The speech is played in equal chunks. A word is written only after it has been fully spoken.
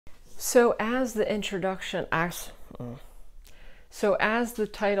So as the introduction asks, so as the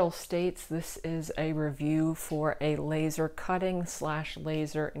title states, this is a review for a laser cutting /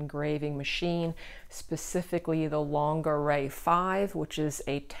 laser engraving machine, specifically the longer Ray5, which is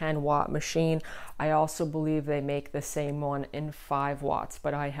a 10-watt machine. I also believe they make the same one in 5 watts,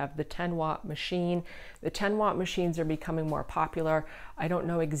 but I have the 10-watt machine. The 10-watt machines are becoming more popular. I don't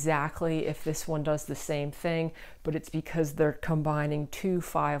know exactly if this one does the same thing, but it's because they're combining 2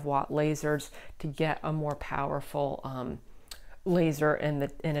 5-watt lasers to get a more powerful laser in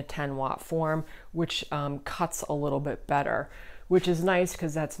a 10-watt form, which cuts a little bit better, which is nice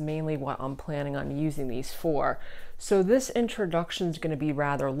because that's mainly what I'm planning on using these for. So this introduction is going to be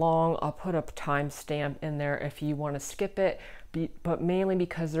rather long. I'll put a timestamp in there if you want to skip it, but mainly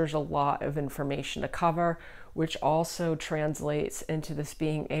because there's a lot of information to cover, which also translates into this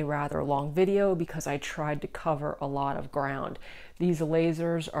being a rather long video because I tried to cover a lot of ground. These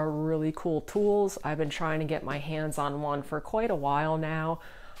lasers are really cool tools. I've been trying to get my hands on one for quite a while now.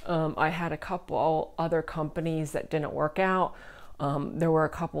 I had a couple other companies that didn't work out. There were a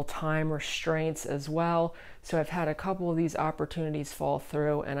couple time restraints as well. So I've had a couple of these opportunities fall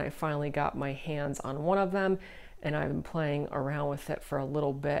through, and I finally got my hands on one of them, and I've been playing around with it for a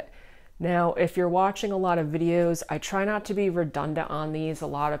little bit. Now, if you're watching a lot of videos, I try not to be redundant on these. A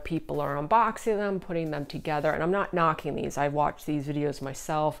lot of people are unboxing them, putting them together, and I'm not knocking these. I watch these videos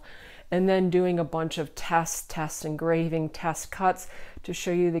myself, and then doing a bunch of test engraving, test cuts to show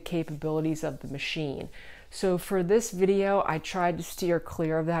you the capabilities of the machine. So for this video, I tried to steer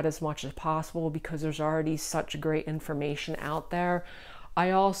clear of that as much as possible because there's already such great information out there. I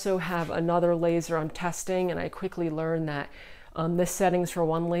also have another laser I'm testing, and I quickly learned that the settings for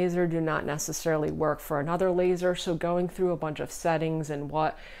one laser do not necessarily work for another laser. So going through a bunch of settings and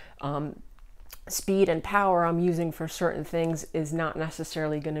what speed and power I'm using for certain things is not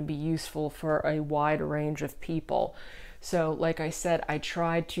necessarily going to be useful for a wide range of people. So like I said, I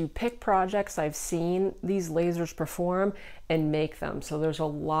tried to pick projects I've seen these lasers perform and make them. So there's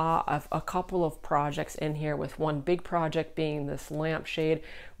a couple of projects in here, with one big project being this lampshade,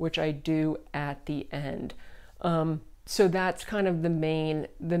 which I do at the end. So that's kind of the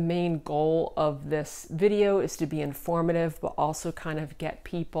main goal of this video, is to be informative, but also kind of get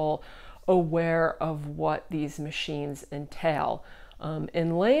people aware of what these machines entail.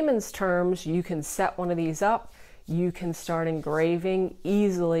 In layman's terms, you can set one of these up, you can start engraving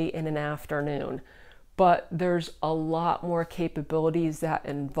easily in an afternoon, but there's a lot more capabilities that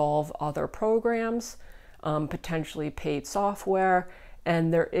involve other programs, potentially paid software.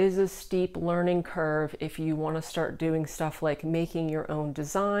 And there is a steep learning curve if you want to start doing stuff like making your own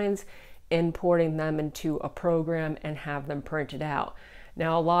designs, importing them into a program, and have them printed out.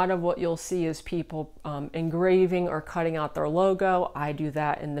 Now, a lot of what you'll see is people engraving or cutting out their logo. I do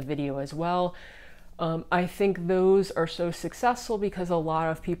that in the video as well. I think those are so successful because a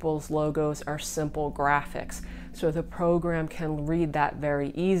lot of people's logos are simple graphics, so the program can read that very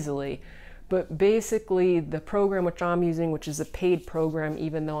easily. But basically, the program which I'm using, which is a paid program,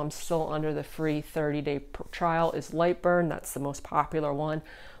 even though I'm still under the free 30-day trial, is Lightburn. That's the most popular one.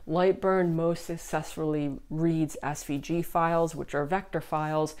 Lightburn most successfully reads SVG files, which are vector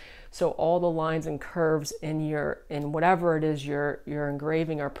files. So all the lines and curves in whatever it is you're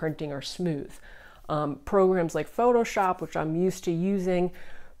engraving or printing are smooth. Programs like Photoshop, which I'm used to using,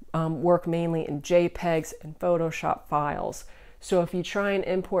 work mainly in JPEGs and Photoshop files. So if you try and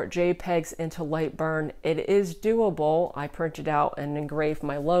import JPEGs into Lightburn, it is doable. I printed out and engraved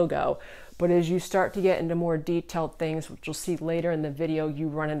my logo. But as you start to get into more detailed things, which you'll see later in the video, you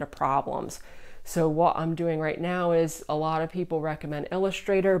run into problems. So what I'm doing right now is, a lot of people recommend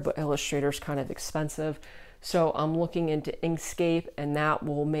Illustrator, but Illustrator's kind of expensive. So I'm looking into Inkscape, and that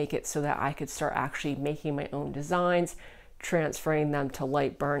will make it so that I could start actually making my own designs, transferring them to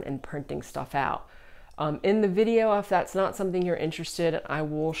Lightburn and printing stuff out. In the video, if that's not something you're interested in, I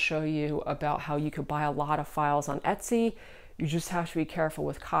will show you about how you could buy a lot of files on Etsy. You just have to be careful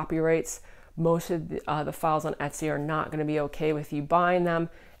with copyrights. Most of the files on Etsy are not going to be okay with you buying them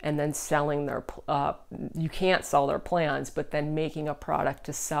and then selling their, you can't sell their plans, but then making a product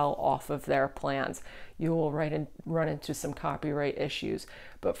to sell off of their plans. You will run into some copyright issues.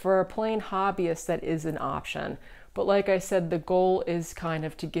 But for a plain hobbyist, that is an option. But like I said, the goal is kind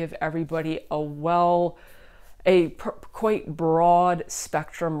of to give everybody a quite broad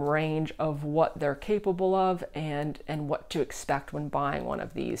spectrum range of what they're capable of and what to expect when buying one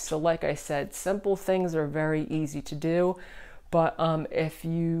of these. So like I said, simple things are very easy to do, but if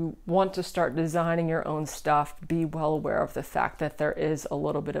you want to start designing your own stuff, be well aware of the fact that there is a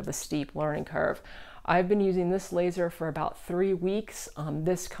little bit of a steep learning curve. I've been using this laser for about 3 weeks.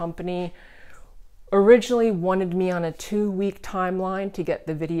 This company originally wanted me on a 2-week timeline to get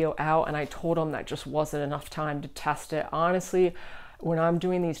the video out, and I told them that just wasn't enough time to test it. Honestly, when I'm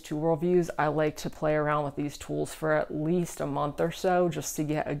doing these tool reviews, I like to play around with these tools for at least a month or so just to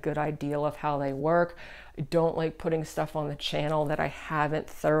get a good idea of how they work. I don't like putting stuff on the channel that I haven't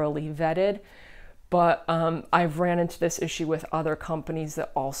thoroughly vetted, but I've ran into this issue with other companies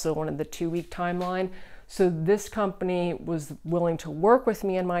that also wanted the 2-week timeline. So this company was willing to work with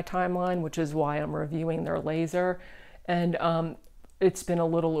me in my timeline, which is why I'm reviewing their laser. And it's been a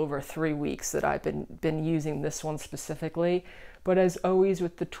little over 3 weeks that I've been using this one specifically. But as always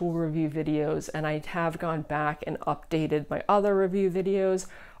with the tool review videos, and I have gone back and updated my other review videos,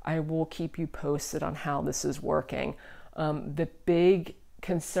 I will keep you posted on how this is working. The big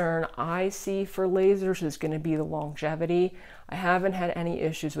concern I see for lasers is going to be the longevity. I haven't had any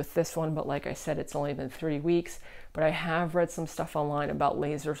issues with this one, but like I said, it's only been 3 weeks. But I have read some stuff online about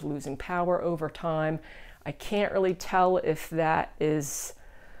lasers losing power over time. I can't really tell if that is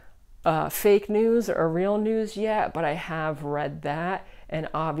fake news or real news yet, but I have read that, and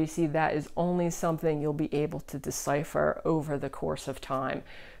obviously that is only something you'll be able to decipher over the course of time.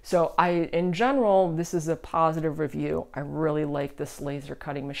 So in general, this is a positive review. I really like this laser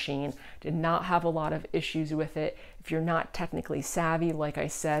cutting machine. Did not have a lot of issues with it. If you're not technically savvy, like I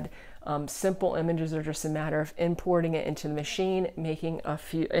said, simple images are just a matter of importing it into the machine,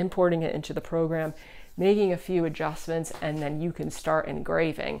 importing it into the program, making a few adjustments, and then you can start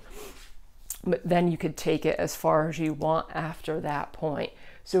engraving. But then you could take it as far as you want after that point.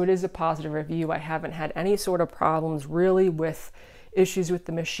 So it is a positive review. I haven't had any sort of problems really with issues with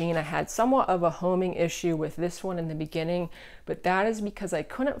the machine. I had somewhat of a homing issue with this one in the beginning, but that is because I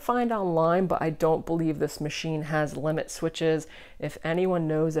couldn't find online, but I don't believe this machine has limit switches. If anyone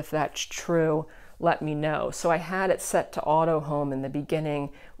knows if that's true, let me know. So I had it set to auto home in the beginning,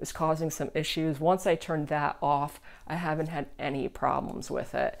 was causing some issues. Once I turned that off, I haven't had any problems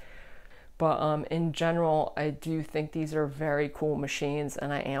with it. But in general, I do think these are very cool machines,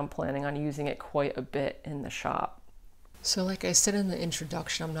 and I am planning on using it quite a bit in the shop. So like I said in the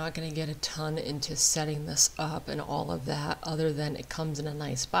introduction, I'm not going to get a ton into setting this up and all of that, other than it comes in a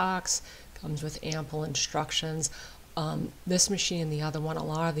nice box, comes with ample instructions. This machine and the other one, a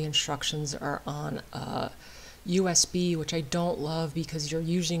lot of the instructions are on USB, which I don't love because you're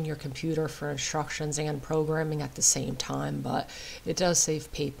using your computer for instructions and programming at the same time, but it does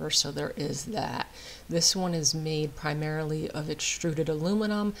save paper, so there is that. This one is made primarily of extruded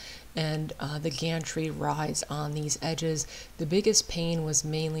aluminum, and the gantry rides on these edges. The biggest pain was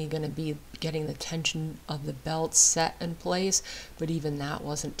mainly going to be getting the tension of the belt set in place, but even that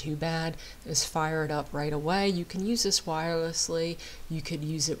wasn't too bad. It's fired up right away. You can use this wirelessly. You could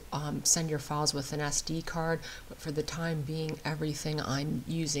use it, send your files with an SD card, but for the time being, everything I'm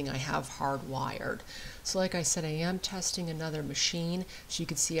using I have hardwired. So like I said, I am testing another machine. So you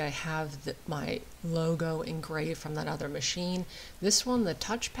can see I have my logo engraved from that other machine. This one, the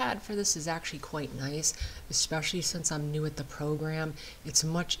touchpad for this is actually quite nice, especially since I'm new at the program. It's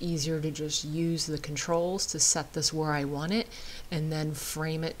much easier to just use the controls to set this where I want it, and then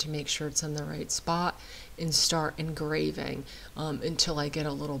frame it to make sure it's in the right spot, and start engraving until I get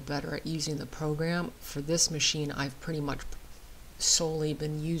a little better at using the program. For this machine, I've pretty much solely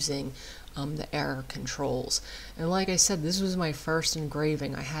been using the error controls. And like I said, this was my first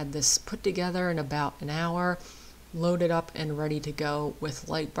engraving. I had this put together in about an hour, loaded up and ready to go with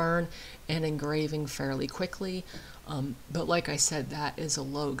light burn and engraving fairly quickly. But like I said, that is a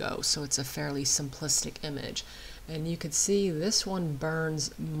logo, so it's a fairly simplistic image. And you can see this one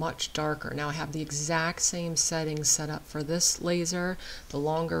burns much darker. Now I have the exact same settings set up for this laser, the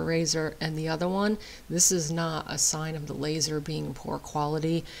longer razor, and the other one. This is not a sign of the laser being poor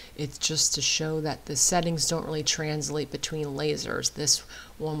quality. It's just to show that the settings don't really translate between lasers. This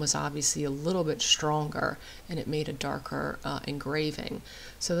one was obviously a little bit stronger, and it made a darker engraving.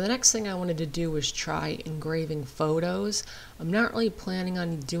 So the next thing I wanted to do was try engraving photos. I'm not really planning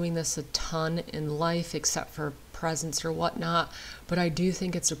on doing this a ton in life except for presents or whatnot, but I do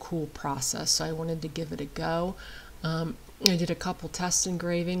think it's a cool process, so I wanted to give it a go. I did a couple test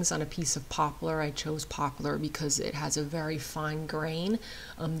engravings on a piece of poplar. I chose poplar because it has a very fine grain.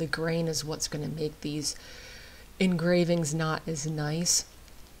 The grain is what's going to make these engravings not as nice.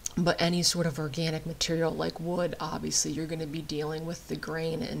 But any sort of organic material like wood, obviously you're going to be dealing with the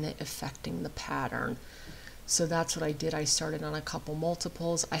grain and it affecting the pattern. So that's what I did. I started on a couple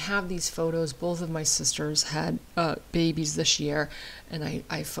multiples. I have these photos. Both of my sisters had babies this year, and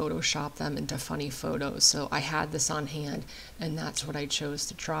I photoshopped them into funny photos. So I had this on hand, and that's what I chose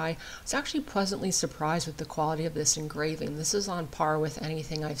to try. I was actually pleasantly surprised with the quality of this engraving. This is on par with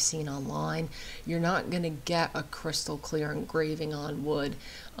anything I've seen online. You're not going to get a crystal clear engraving on wood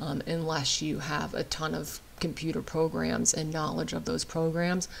unless you have a ton of computer programs and knowledge of those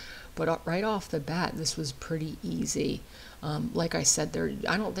programs. But right off the bat, this was pretty easy. Like I said,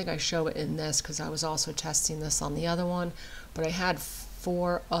 I don't think I show it in this because I was also testing this on the other one, but I had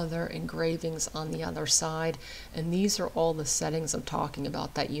 4 other engravings on the other side, and these are all the settings I'm talking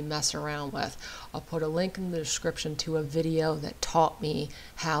about that you mess around with. I'll put a link in the description to a video that taught me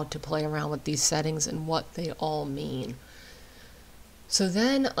how to play around with these settings and what they all mean. So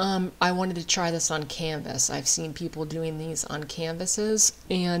then I wanted to try this on canvas. I've seen people doing these on canvases,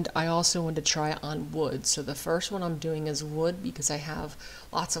 and I also wanted to try it on wood. So the first one I'm doing is wood because I have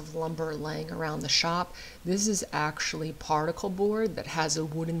lots of lumber laying around the shop. This is actually particle board that has a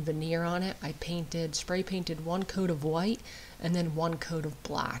wooden veneer on it. I spray painted 1 coat of white and then 1 coat of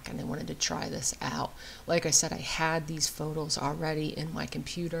black, and I wanted to try this out. Like I said, I had these photos already in my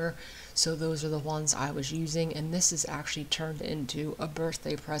computer, so those are the ones I was using, and this is actually turned into a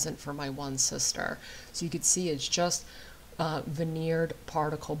birthday present for my one sister. So you can see it's just veneered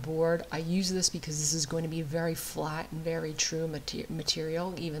particle board. I use this because this is going to be very flat and very true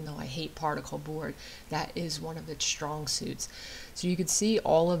material, even though I hate particle board. That is one of its strong suits. So you can see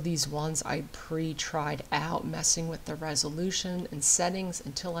all of these ones I pre-tried out, messing with the resolution and settings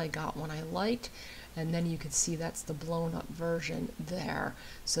until I got one I liked. And then you can see that's the blown up version there.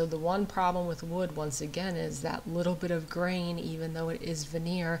 So the one problem with wood, once again, is that little bit of grain, even though it is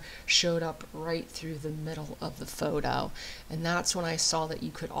veneer, showed up right through the middle of the photo. And that's when I saw that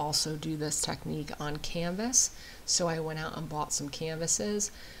you could also do this technique on canvas. So I went out and bought some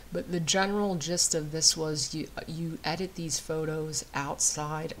canvases. But the general gist of this was you edit these photos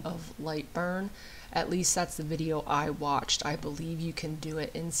outside of Lightburn. At least that's the video I watched. I believe you can do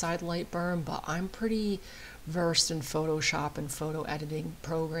it inside Lightburn, but I'm pretty versed in Photoshop and photo editing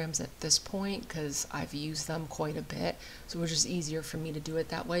programs at this point because I've used them quite a bit. So it was just easier for me to do it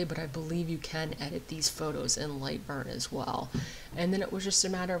that way, but I believe you can edit these photos in Lightburn as well. And then it was just a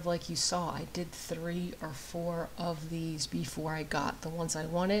matter of, like you saw, I did 3 or 4 of these before I got the ones I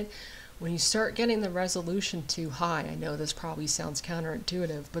wanted. When you start getting the resolution too high, I know this probably sounds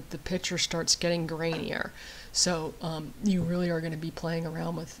counterintuitive, but the picture starts getting grainier. So you really are going to be playing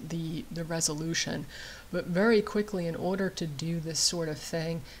around with the resolution. But very quickly, in order to do this sort of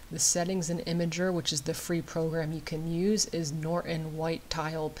thing, the settings in Imager, which is the free program you can use, is Norton White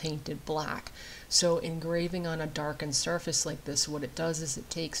Tile Painted Black. So engraving on a darkened surface like this, what it does is it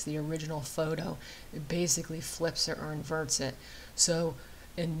takes the original photo, it basically flips it or inverts it. So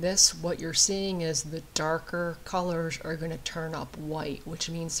in this, what you're seeing is the darker colors are going to turn up white, which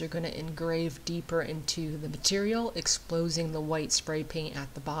means they're going to engrave deeper into the material, exposing the white spray paint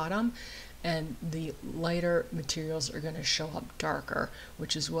at the bottom, and the lighter materials are going to show up darker,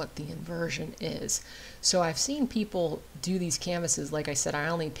 which is what the inversion is. So I've seen people do these canvases. Like I said, I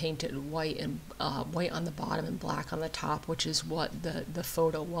only painted white and white on the bottom and black on the top, which is what the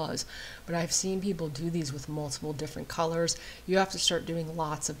photo was. But I've seen people do these with multiple different colors. You have to start doing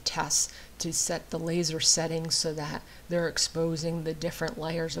lots of tests to set the laser settings so that they're exposing the different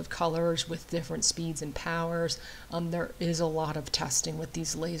layers of colors with different speeds and powers. There is a lot of testing with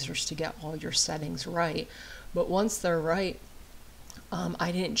these lasers to get all your settings right. But once they're right,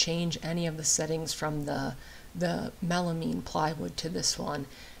 I didn't change any of the settings from the melamine plywood to this one,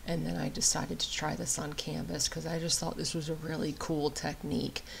 and then I decided to try this on canvas because I just thought this was a really cool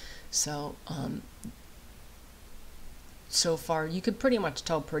technique. So so far you could pretty much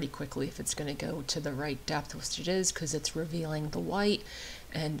tell pretty quickly if it's going to go to the right depth, which it is, because it's revealing the white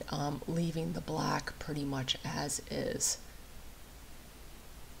and leaving the black pretty much as is.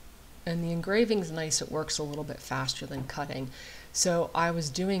 And the engraving's nice, it works a little bit faster than cutting. So I was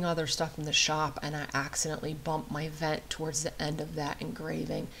doing other stuff in the shop and I accidentally bumped my vent towards the end of that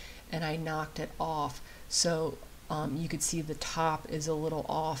engraving and I knocked it off. So you could see the top is a little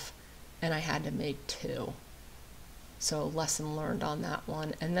off and I had to make 2. So lesson learned on that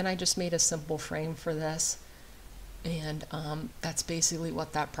one. And then I just made a simple frame for this. And that's basically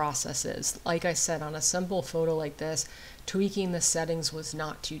what that process is. Like I said, on a simple photo like this, tweaking the settings was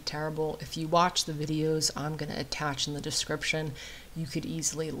not too terrible. If you watch the videos I'm going to attach in the description, you could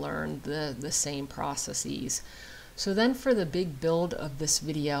easily learn the same processes. So then for the big build of this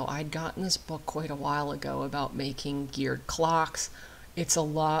video, I'd gotten this book quite a while ago about making geared clocks, It's a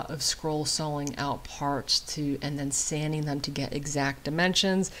lot of scroll sawing out parts and then sanding them to get exact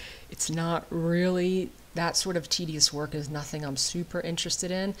dimensions. It's not really that sort of tedious work, is nothing I'm super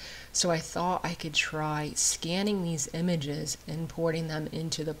interested in. So I thought I could try scanning these images, importing them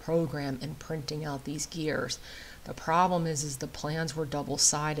into the program, and printing out these gears. The problem is the plans were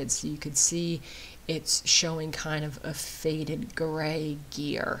double-sided, so you could see it's showing kind of a faded gray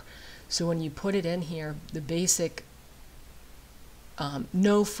gear. So when you put it in here, the basic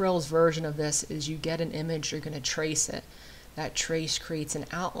no frills version of this is you get an image, you're going to trace it. That trace creates an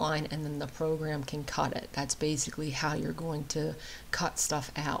outline, and then the program can cut it. That's basically how you're going to cut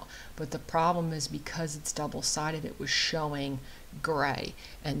stuff out. But the problem is, because it's double-sided, it was showing gray,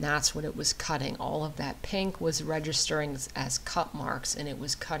 and that's what it was cutting. All of that pink was registering as cut marks, and it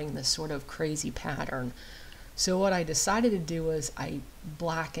was cutting this sort of crazy pattern. So what I decided to do was I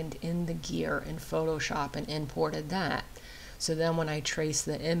blackened in the gear in Photoshop and imported that. So then when I traced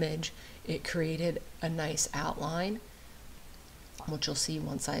the image, it created a nice outline, which you'll see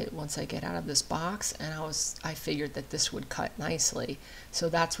once I get out of this box, and I figured that this would cut nicely. So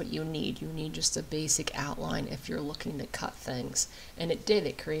that's what you need. You need just a basic outline if you're looking to cut things. And it did.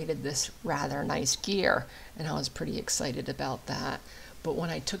 It created this rather nice gear, and I was pretty excited about that. But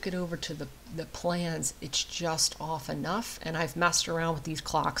when I took it over to the plans, it's just off enough, and I've messed around with these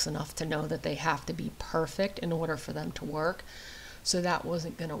clocks enough to know that they have to be perfect in order for them to work. So that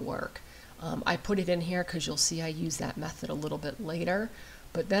wasn't going to work. I put it in here because you'll see I use that method a little bit later.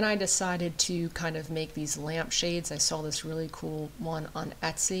 But then I decided to kind of make these lampshades. I saw this really cool one on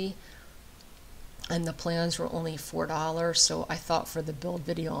Etsy, and the plans were only $4, so I thought for the build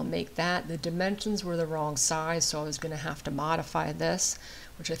video I'll make that. The dimensions were the wrong size, so I was going to have to modify this,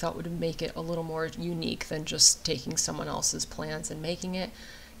 which I thought would make it a little more unique than just taking someone else's plans and making it.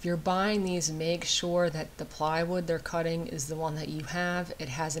 If you're buying these, make sure that the plywood they're cutting is the one that you have. It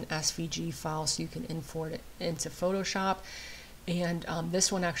has an SVG file, so you can import it into Photoshop. And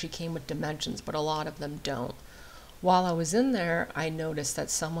this one actually came with dimensions, but a lot of them don't. While I was in there, I noticed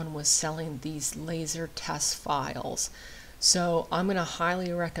that someone was selling these laser test files. So I'm going to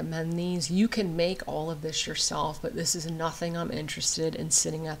highly recommend these. You can make all of this yourself, but this is nothing I'm interested in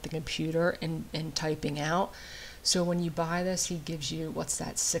sitting at the computer and typing out. So when you buy this, he gives you,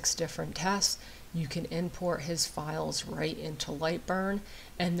 6 different tests. You can import his files right into Lightburn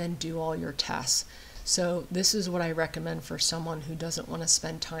and then do all your tests. So this is what I recommend for someone who doesn't want to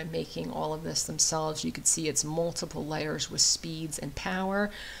spend time making all of this themselves. You could see it's multiple layers with speeds and power,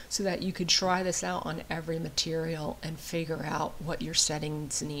 so that you could try this out on every material and figure out what your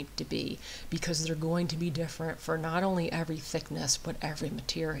settings need to be, because they're going to be different for not only every thickness but every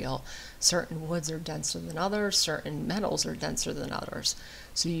material. Certain woods are denser than others, certain metals are denser than others.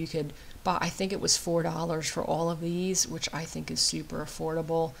 So you could buy, I think it was $4 for all of these, which I think is super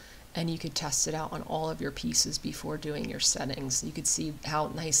affordable. And you could test it out on all of your pieces before doing your settings. You could see how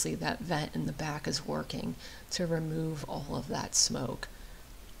nicely that vent in the back is working to remove all of that smoke.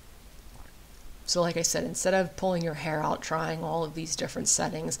 So like I said, instead of pulling your hair out trying all of these different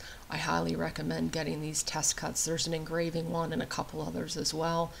settings, I highly recommend getting these test cuts. There's an engraving one and a couple others as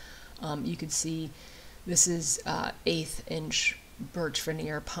well. You could see this is 1/8 inch birch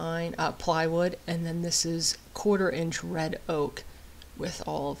veneer pine plywood, and then this is 1/4 inch red oak with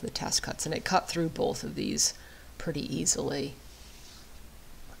all of the test cuts, and it cut through both of these pretty easily.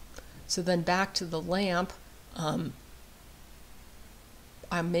 So then back to the lamp,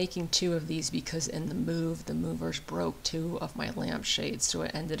 I'm making 2 of these because in the movers broke 2 of my lampshades, so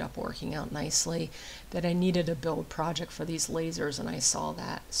it ended up working out nicely that I needed a build project for these lasers, and I saw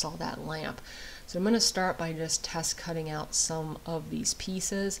that lamp. So I'm going to start by just test cutting out some of these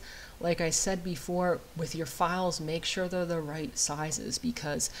pieces. Like I said before, with your files, make sure they're the right sizes,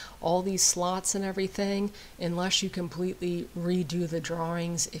 because all these slots and everything, unless you completely redo the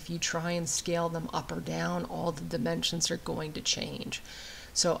drawings, if you try and scale them up or down, all the dimensions are going to change.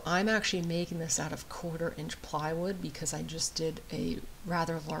 So I'm actually making this out of 1/4 inch plywood because I just did a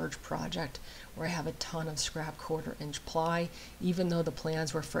rather large project where I have a ton of scrap 1/4 inch ply. Even though the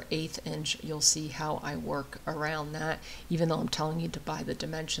plans were for 1/8 inch, you'll see how I work around that, even though I'm telling you to buy the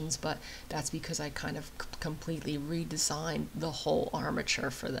dimensions, but that's because I kind of completely redesigned the whole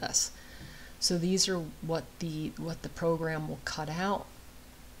armature for this. So these are what the program will cut out.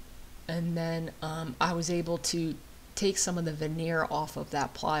 And then I was able to take some of the veneer off of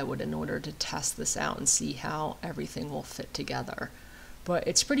that plywood in order to test this out and see how everything will fit together. But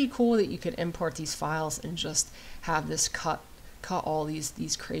it's pretty cool that you could import these files and just have this cut all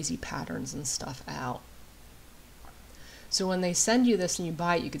these crazy patterns and stuff out. So when they send you this and you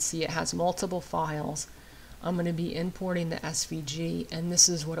buy it, you can see it has multiple files. I'm going to be importing the SVG, and this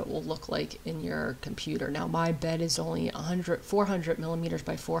is what it will look like in your computer. Now my bed is only 400 millimeters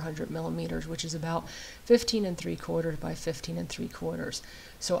by 400 millimeters, which is about 15 3/4 by 15 3/4.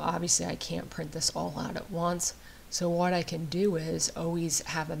 So obviously I can't print this all out at once. So what I can do is always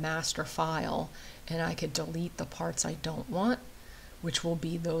have a master file, and I could delete the parts I don't want, which will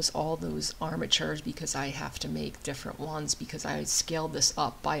be all those armatures, because I have to make different ones because I scaled this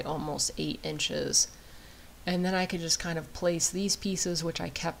up by almost 8 inches. And then I could just kind of place these pieces, which I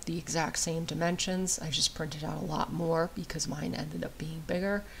kept the exact same dimensions. I just printed out a lot more because mine ended up being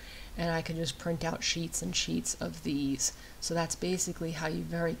bigger. And I could just print out sheets and sheets of these. So that's basically how you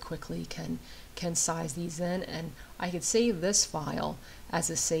very quickly can size these in. And I could save this file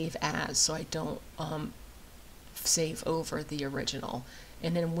as a save as, so I don't save over the original.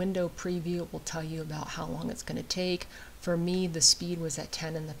 And in window preview, it will tell you about how long it's going to take. For me, the speed was at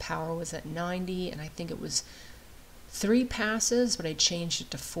 10 and the power was at 90, and I think it was 3 passes, but I changed it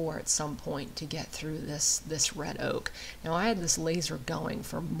to 4 at some point to get through this red oak. Now I had this laser going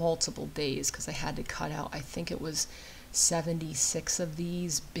for multiple days because I had to cut out, I think it was 76 of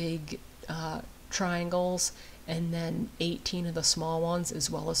these big triangles, and then 18 of the small ones,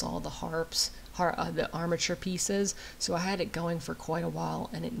 as well as all the the armature pieces. So I had it going for quite a while,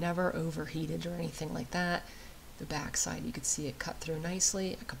 and it never overheated or anything like that. The back side, you could see it cut through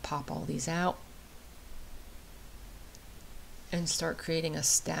nicely. I could pop all these out and start creating a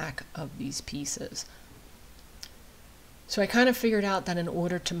stack of these pieces. So I kind of figured out that in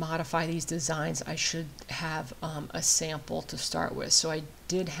order to modify these designs, I should have a sample to start with. So I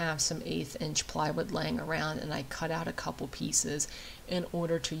did have some 1/8 inch plywood laying around, and I cut out a couple pieces in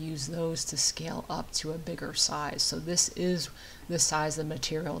order to use those to scale up to a bigger size. So this is the size of the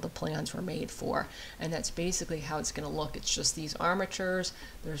material the plans were made for, and that's basically how it's going to look. It's just these armatures.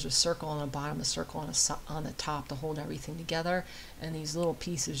 There's a circle on the bottom, a circle on the top to hold everything together, and these little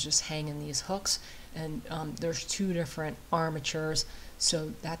pieces just hang in these hooks. And there's 2 different armatures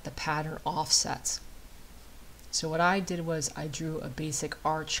so that the pattern offsets. So what I did was I drew a basic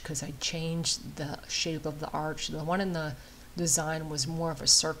arch because I changed the shape of the arch. The one in the design was more of a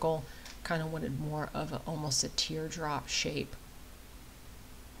circle, kind of wanted more of almost a teardrop shape.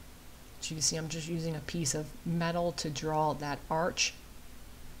 So you can see I'm just using a piece of metal to draw that arch.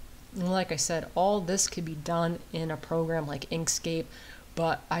 And like I said, all this could be done in a program like Inkscape,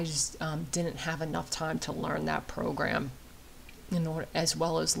 but I just didn't have enough time to learn that program in order, as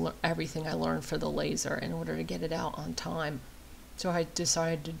well as everything I learned for the laser, in order to get it out on time. So I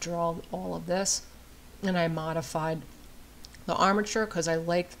decided to draw all of this, and I modified the armature because I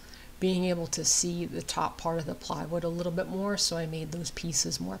liked being able to see the top part of the plywood a little bit more, so I made those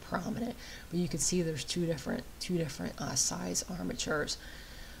pieces more prominent. But you can see there's two different size armatures.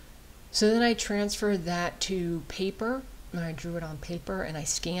 So then I transferred that to paper, and I drew it on paper and I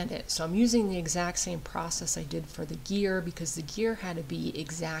scanned it. So I'm using the exact same process I did for the gear, because the gear had to be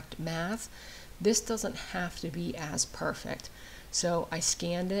exact math. This doesn't have to be as perfect. So I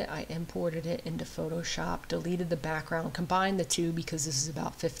scanned it, I imported it into Photoshop, deleted the background, combined the two because this is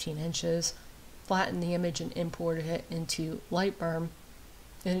about 15 inches, flattened the image and imported it into Lightroom,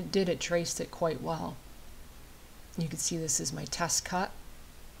 and it traced it quite well. You can see this is my test cut,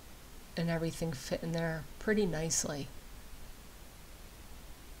 and everything fit in there pretty nicely.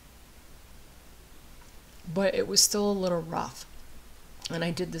 But it was still a little rough, and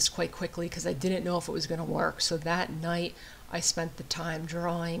I did this quite quickly because I didn't know if it was going to work. So that night I spent the time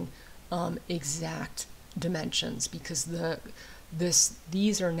drawing exact dimensions, because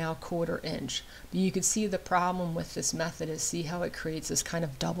these are now 1/4 inch. But you can see the problem with this method is, see how it creates this kind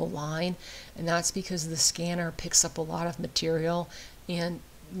of double line, and that's because the scanner picks up a lot of material and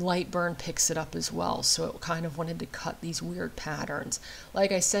Lightburn picks it up as well, so it kind of wanted to cut these weird patterns.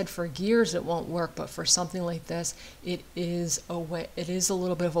 Like I said, for gears it won't work, but for something like this, it is a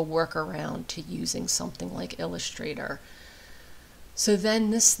little bit of a workaround to using something like Illustrator. So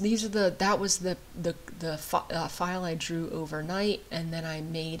then that was the file I drew overnight, and then I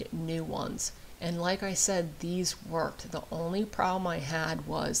made new ones. And like I said, these worked. The only problem I had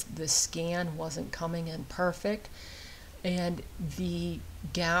was the scan wasn't coming in perfect, and the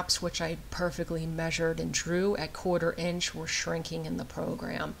gaps, which I perfectly measured and drew at 1/4 inch, were shrinking in the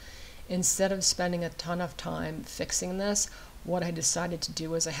program. Instead of spending a ton of time fixing this, what I decided to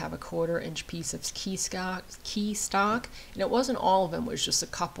do is I have a 1/4 inch piece of key stock, and it wasn't all of them, it was just a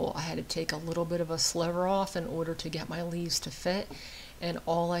couple. I had to take a little bit of a sliver off in order to get my leaves to fit, and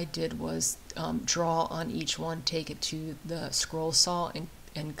all I did was draw on each one, take it to the scroll saw,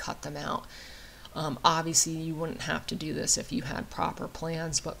 and cut them out. Obviously you wouldn't have to do this if you had proper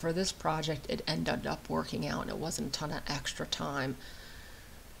plans, but for this project it ended up working out and it wasn't a ton of extra time.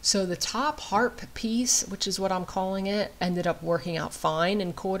 So the top harp piece, which is what I'm calling it, ended up working out fine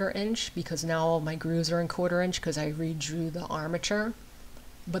in 1/4 inch because now all my grooves are in 1/4 inch because I redrew the armature.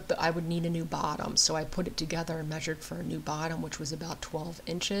 But I would need a new bottom, so I put it together and measured for a new bottom, which was about 12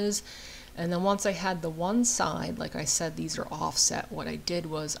 inches. And then once I had the one side, like I said, these are offset, what I did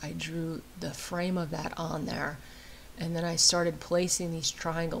was I drew the frame of that on there, and then I started placing these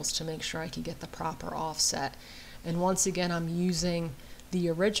triangles to make sure I could get the proper offset. And once again, I'm using the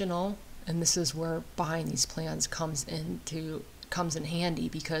original, and this is where buying these plans comes in handy,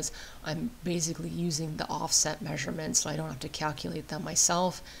 because I'm basically using the offset measurements, so I don't have to calculate them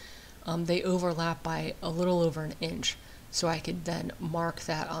myself. They overlap by a little over an inch, so I could then mark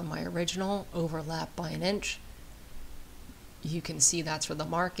that on my original, overlap by an inch. You can see that's where the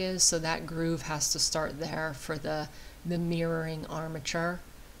mark is, so that groove has to start there for the mirroring armature.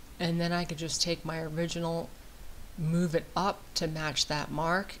 And then I could just take my original, move it up to match that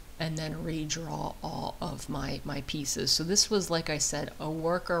mark, and then redraw all of my pieces. So this was, like I said, a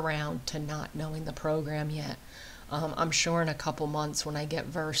workaround to not knowing the program yet. I'm sure in a couple months when I get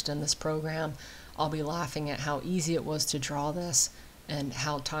versed in this program, I'll be laughing at how easy it was to draw this and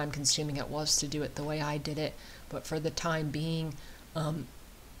how time consuming it was to do it the way I did it. But for the time being,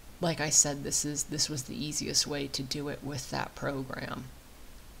 like I said, this was the easiest way to do it with that program.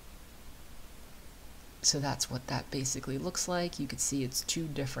 So that's what that basically looks like. You can see it's two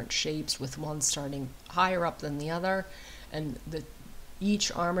different shapes, with one starting higher up than the other, and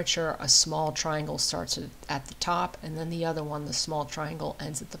each armature, a small triangle starts at the top, and then the other one, the small triangle,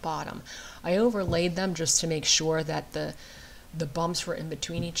 ends at the bottom. I overlaid them just to make sure that the bumps were in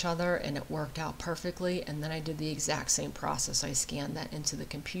between each other, and it worked out perfectly. And then I did the exact same process. I scanned that into the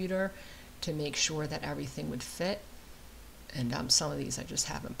computer to make sure that everything would fit. And some of these I just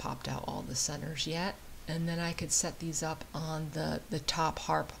haven't popped out all the centers yet. And then I could set these up on the top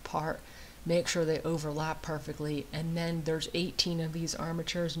harp part, make sure they overlap perfectly, and then there's 18 of these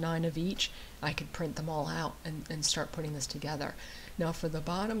armatures, 9 of each. I could print them all out and start putting this together. Now for the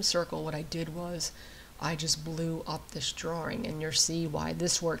bottom circle, what I did was I just blew up this drawing, and you'll see why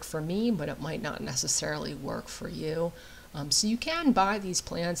this worked for me, but it might not necessarily work for you. So you can buy these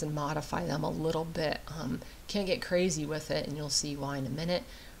plans and modify them a little bit. Can't get crazy with it, and you'll see why in a minute.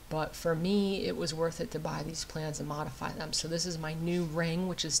 But for me, it was worth it to buy these plans and modify them. So this is my new ring,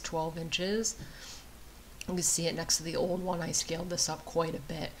 which is 12 inches. You can see it next to the old one. I scaled this up quite a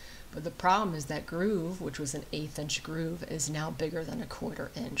bit. But the problem is that groove, which was an 1/8 inch groove, is now bigger than a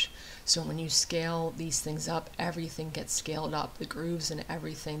 1/4 inch. So when you scale these things up, everything gets scaled up. The grooves and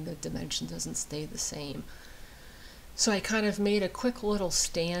everything, the dimension doesn't stay the same. So I kind of made a quick little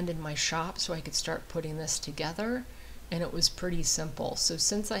stand in my shop so I could start putting this together. And it was pretty simple. So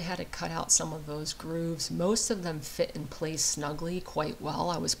since I had to cut out some of those grooves, most of them fit in place snugly quite well.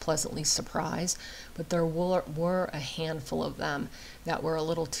 I was pleasantly surprised, but there were a handful of them that were a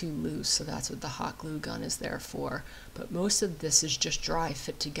little too loose, so that's what the hot glue gun is there for. But most of this is just dry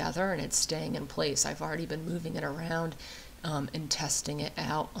fit together, and it's staying in place. I've already been moving it around and testing it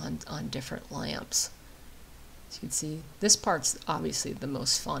out on different lamps. So you can see this part's obviously the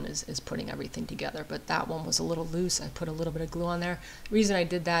most fun, is putting everything together, but that one was a little loose. I put a little bit of glue on there. The reason I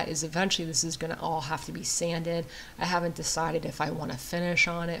did that is eventually this is going to all have to be sanded. I haven't decided if I want to finish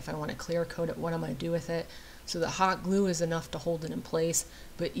on it, if I want to clear coat it, what I'm going to do with it. So the hot glue is enough to hold it in place,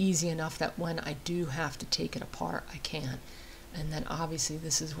 but easy enough that when I do have to take it apart, I can. And then obviously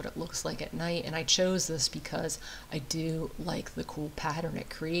this is what it looks like at night, and I chose this because I do like the cool pattern it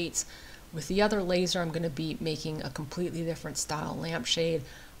creates. With the other laser, I'm going to be making a completely different style lampshade.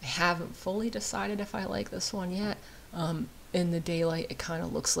 I haven't fully decided if I like this one yet. In the daylight, it kind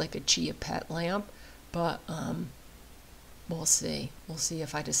of looks like a Chia Pet lamp, but we'll see. We'll see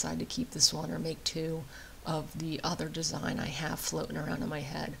if I decide to keep this one or make 2 of the other design I have floating around in my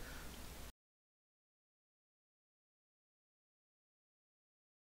head.